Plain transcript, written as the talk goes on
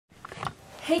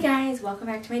Hey guys, welcome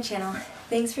back to my channel.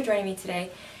 Thanks for joining me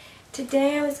today.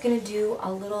 Today I was going to do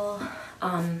a little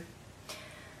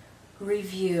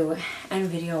review and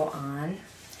video on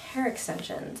hair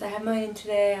extensions. I have mine in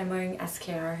today. I'm wearing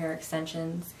SKR hair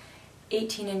extensions,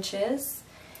 18 inches.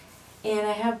 And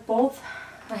I have the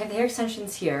hair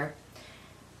extensions here.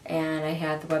 And I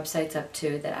have the websites up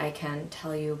too that I can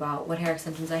tell you about what hair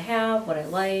extensions I have, what I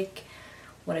like,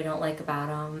 what I don't like about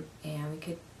them, and we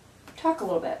could talk a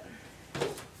little bit.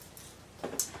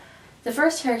 The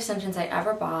first hair extensions I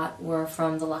ever bought were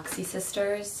from the Luxy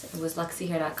sisters. It was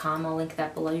luxyhair.com. I'll link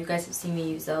that below. You guys have seen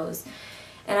me use those.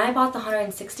 And I bought the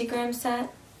 160 gram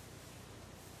set.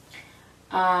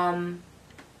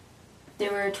 They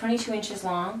were 22 inches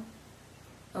long.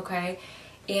 Okay.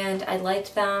 And I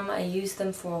liked them. I used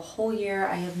them for a whole year.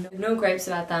 I have no gripes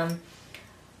about them.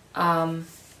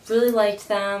 Really liked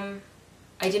them.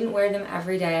 I didn't wear them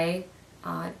every day.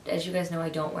 As you guys know, I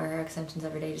don't wear hair extensions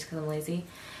every day just because I'm lazy.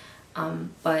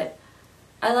 But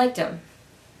I liked them.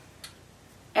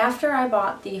 After I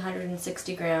bought the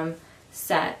 160 gram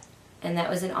set, and that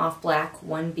was an off black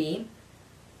 1B,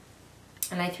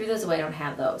 and I threw those away. I don't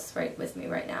have those right with me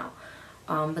right now.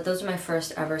 But those are my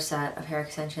first ever set of hair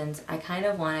extensions. I kind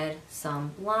of wanted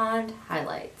some blonde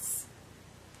highlights.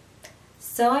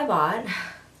 So I bought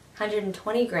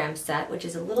 120 gram set, which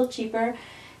is a little cheaper.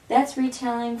 That's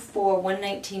retailing for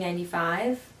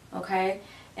 $119.95, okay?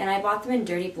 And I bought them in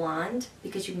dirty blonde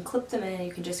because you can clip them in and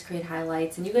you can just create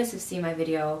highlights. And you guys have seen my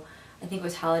video, I think it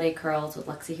was Holiday Curls with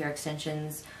Luxy hair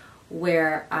extensions,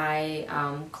 where I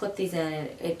clipped these in and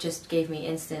it just gave me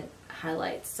instant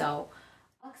highlights. So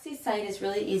Luxy's site is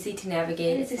really easy to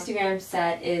navigate. The 60 gram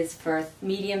set is for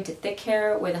medium to thick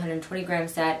hair, where the 120 gram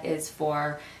set is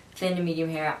for thin to medium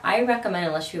hair. I recommend,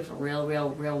 unless you have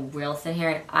real thin hair,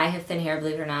 and I have thin hair,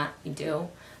 believe it or not, you do.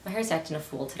 My hair's acting a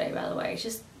fool today, by the way.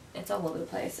 It's all over the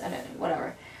place. I don't know,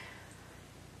 whatever.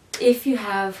 If you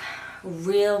have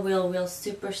real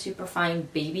super fine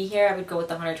baby hair, I would go with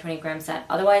the 120 gram set.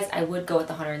 Otherwise, I would go with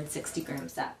the 160 gram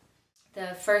set. The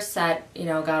first set,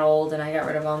 got old and I got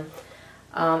rid of them.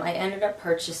 I ended up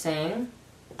purchasing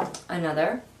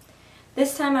another.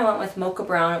 This time I went with Mocha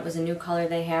Brown. It was a new color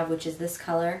they have, which is this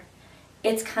color.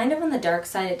 It's kind of on the dark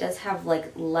side. It does have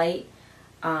like light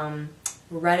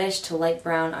reddish to light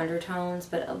brown undertones,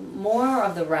 but more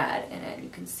of the red in it, you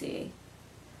can see.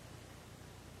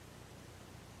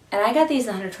 And I got these in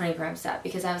the 120 gram set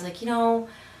because I was like, I'm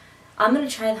going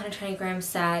to try the 120 gram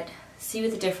set, see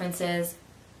what the difference is.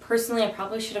 Personally, I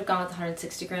probably should have gone with the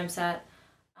 160 gram set.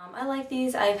 I like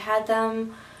these. I've had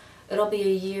them, it'll be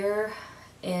a year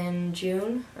in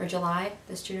June or July,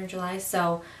 this June or July.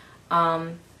 So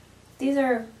these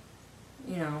are,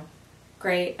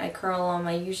 great. I curl them.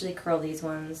 I usually curl these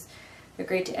ones. They're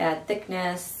great to add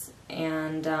thickness,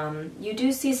 and you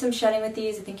do see some shedding with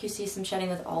these. I think you see some shedding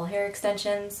with all hair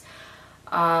extensions.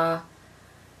 But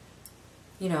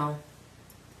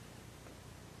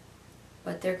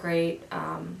they're great.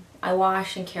 I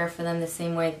wash and care for them the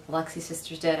same way the Luxy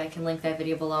sisters did. I can link that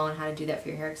video below on how to do that for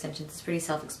your hair extensions. It's pretty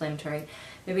self-explanatory.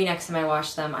 Maybe next time I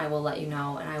wash them, I will let you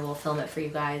know, and I will film it for you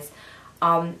guys.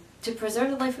 To preserve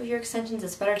the life of your extensions,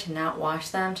 it's better to not wash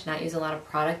them, to not use a lot of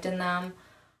product in them.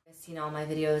 You've seen all my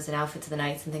videos and outfits of the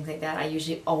nights and things like that. I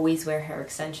usually always wear hair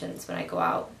extensions when I go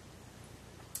out,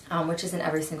 which isn't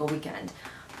every single weekend.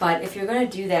 But if you're going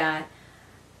to do that,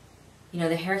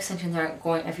 the hair extensions aren't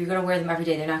going, if you're going to wear them every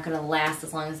day, they're not going to last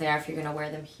as long as they are if you're going to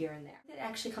wear them here and there. It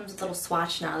actually comes with a little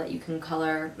swatch now that you can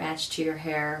color match to your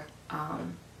hair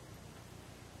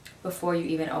before you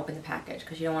even open the package,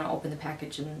 because you don't want to open the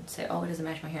package and say, oh, it doesn't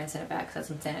match my hair, and send it back, because that's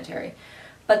unsanitary.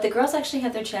 But the girls actually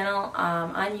have their channel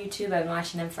on YouTube. I've been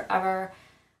watching them forever.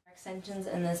 Extensions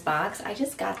in this box. I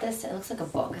just got this. It looks like a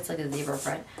book. It's like a zebra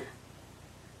print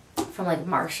from like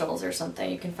Marshall's or something.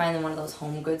 You can find them in one of those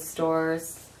home goods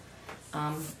stores.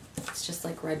 It's just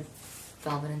like red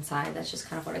velvet inside. That's just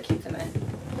kind of what I keep them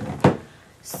in.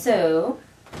 So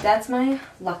that's my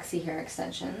Luxy hair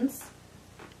extensions.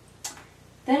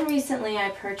 Then recently I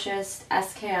purchased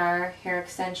SKR hair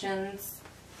extensions.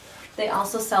 They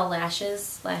also sell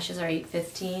lashes. Lashes are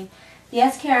 $8.15. The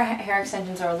SKR hair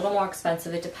extensions are a little more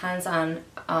expensive. It depends on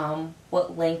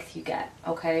what length you get,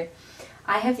 okay?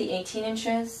 I have the 18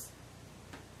 inches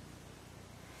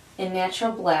in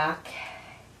natural black,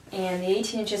 and the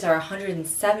 18 inches are a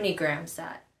 170 gram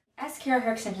set. SKR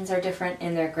hair extensions are different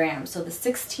in their grams. So the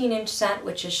 16 inch set,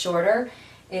 which is shorter,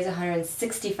 is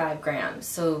 165 grams.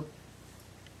 So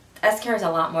SKR is a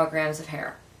lot more grams of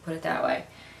hair, put it that way.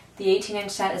 The 18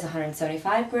 inch set is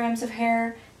 175 grams of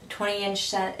hair. The 20 inch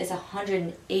set is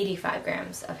 185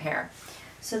 grams of hair.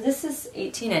 So this is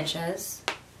 18 inches.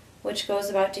 which goes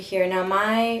about to here. Now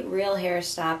my real hair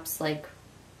stops like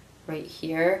right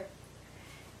here,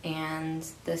 and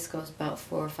this goes about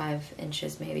 4 or 5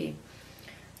 inches maybe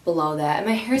below that. And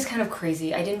my hair is kind of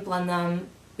crazy. I didn't blend them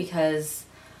because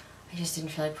I just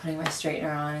didn't feel like putting my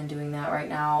straightener on and doing that right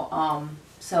now.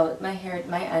 So my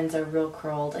ends are real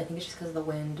curled. I think it's just because of the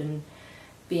wind and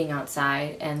being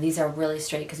outside. And these are really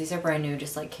straight because these are brand new,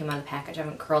 just like came out of the package. I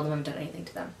haven't curled them, I haven't done anything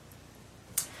to them.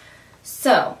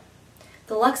 So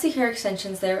the Luxy hair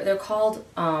extensions, they're called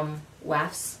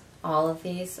wefts, all of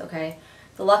these, okay?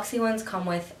 The Luxy ones come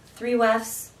with 3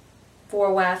 wefts,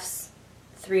 4 wefts,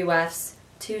 3 wefts,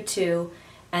 2, 2,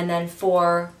 and then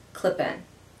 4 clip-in,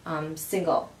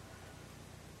 single.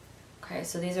 Okay,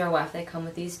 so these are a weft. They come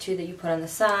with these 2 that you put on the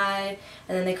side,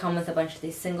 and then they come with a bunch of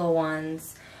these single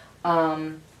ones.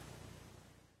 So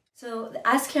the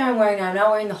SKR I'm wearing now, I'm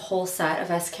not wearing the whole set of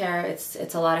SKR.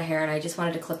 It's a lot of hair, and I just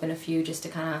wanted to clip in a few just to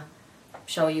kind of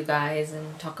show you guys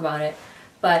and talk about it.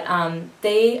 But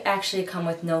they actually come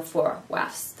with no 4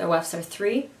 wefts. Their wefts are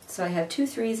 3, so I have 2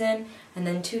 3s in, and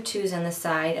then 2 2s on the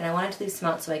side, and I wanted to leave some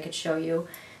out so I could show you.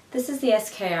 This is the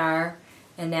SKR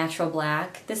in natural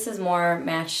black. This is more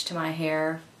matched to my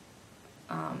hair.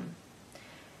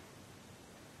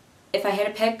 If I had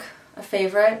to pick a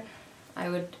favorite, I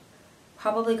would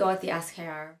probably go with the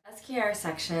SKR. SKR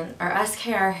section, or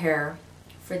SKR hair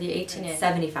for the 18-inch,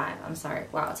 75, I'm sorry.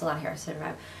 Wow, it's a lot of hair,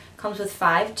 75. Comes with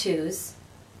 5 2s,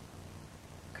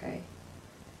 okay,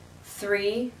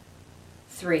 3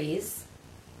 3s,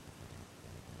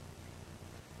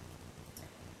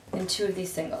 and 2 of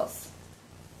these singles.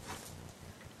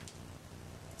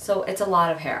 So it's a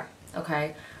lot of hair,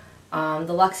 okay? The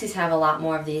Luxys have a lot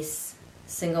more of these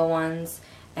single ones,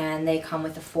 and they come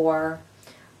with a 4,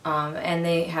 and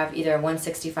they have either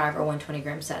 165 or 120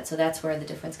 gram set, so that's where the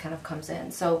difference kind of comes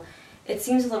in. So it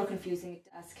seems a little confusing.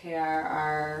 SKR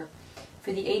are,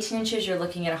 for the 18 inches, you're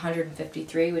looking at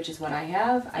 153, which is what I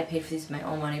have. I paid for these with my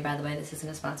own money, by the way. This isn't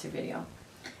a sponsored video.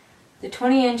 The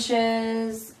 20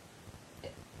 inches,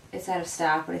 it's out of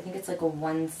stock, but I think it's like a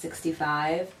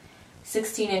 165.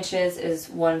 16 inches is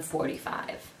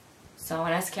 145. So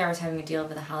when SKR was having a deal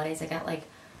over the holidays, I got like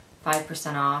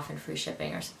 5% off and free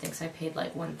shipping or something, so I paid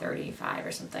like 135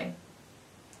 or something.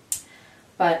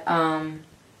 But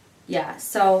yeah,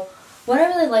 so what I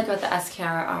really like about the SKR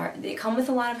are they come with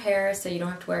a lot of hair, so you don't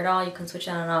have to wear it all. You can switch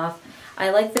on and off. I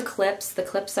like the clips. The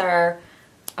clips are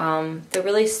they're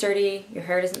really sturdy. Your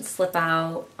hair doesn't slip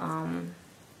out.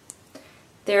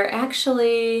 They're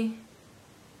actually,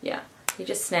 yeah, you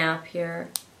just snap here.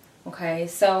 Okay,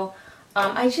 so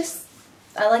I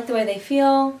like the way they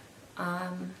feel.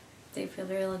 They feel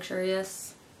very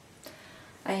luxurious.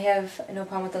 I have no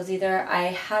problem with those either. I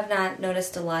have not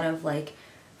noticed a lot of like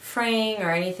fraying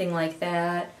or anything like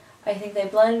that. I think they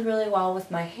blend really well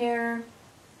with my hair.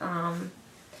 And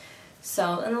the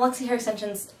Luxy hair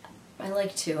extensions I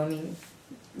like too. I mean,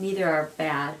 neither are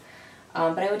bad.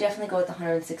 But I would definitely go with the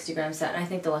 160 gram set, and I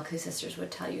think the Luxy sisters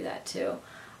would tell you that too.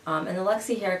 And the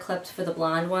Luxy hair clips for the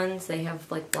blonde ones, they have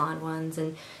like blonde ones,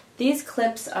 and these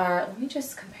clips are, let me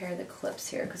just compare the clips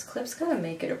here, because clips kind of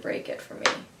make it or break it for me.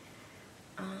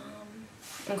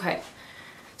 Okay,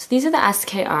 so these are the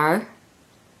SKR.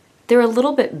 They're a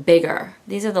little bit bigger.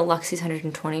 These are the Luxy's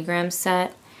 120 gram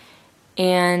set,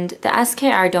 and the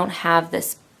SKR do not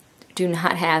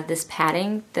have this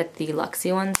padding that the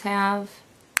Luxy ones have.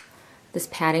 This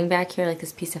padding back here, like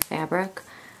this piece of fabric.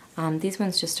 These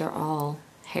ones just are all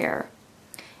hair.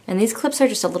 And these clips are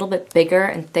just a little bit bigger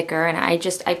and thicker, and I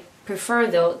prefer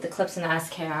the clips in the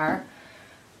SKR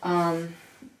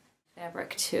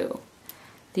fabric too.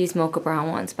 These mocha brown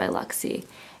ones by Luxy.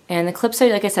 And the clips are,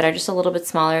 like I said, are just a little bit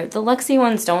smaller. The Luxy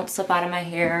ones don't slip out of my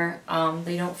hair.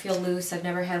 They don't feel loose. I've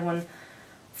never had one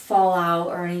fall out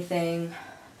or anything.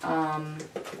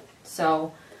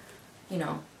 So, you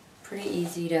know, pretty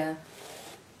easy to,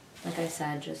 like I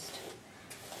said, just.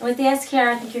 And with the SKR,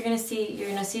 I think you're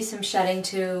gonna see some shedding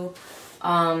too.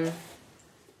 I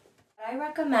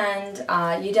recommend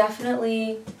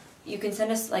you can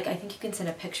send us, like, I think you can send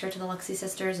a picture to the Luxy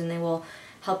sisters and they will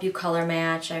help you color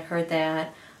match. I've heard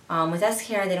that. With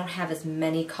SKR, they don't have as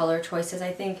many color choices,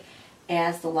 I think,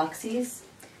 as the Luxys.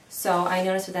 So I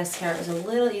noticed with SKR it was a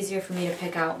little easier for me to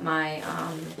pick out my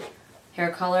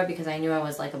hair color because I knew I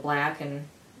was like a black and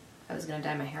I was going to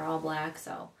dye my hair all black.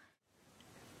 So,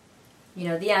 you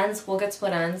know, the ends will get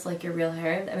split ends like your real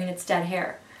hair. I mean, it's dead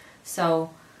hair.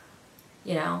 So,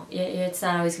 you know, it's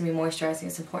not always going to be moisturizing.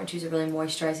 It's important to use a really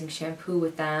moisturizing shampoo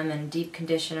with them and deep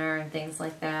conditioner and things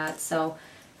like that. So,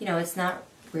 you know, it's not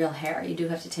real hair. You do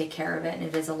have to take care of it, and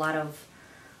it is a lot of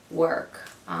work.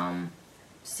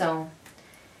 So,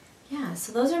 yeah,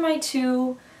 so those are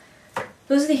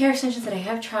those are the hair extensions that I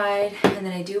have tried and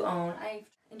that I do own. I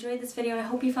enjoyed this video and I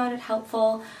hope you found it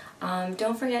helpful.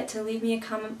 Don't forget to leave me a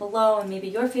comment below on maybe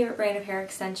your favorite brand of hair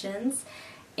extensions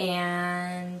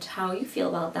and how you feel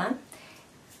about them.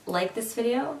 Like this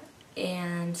video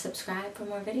and subscribe for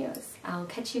more videos. I'll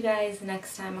catch you guys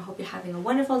next time. I hope you're having a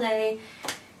wonderful day.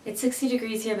 It's 60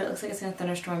 degrees here, but it looks like it's going to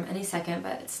thunderstorm any second,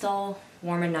 but it's still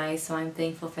warm and nice, so I'm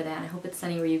thankful for that. I hope it's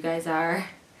sunny where you guys are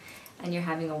and you're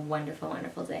having a wonderful,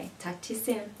 wonderful day. Talk to you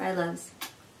soon. Bye, loves.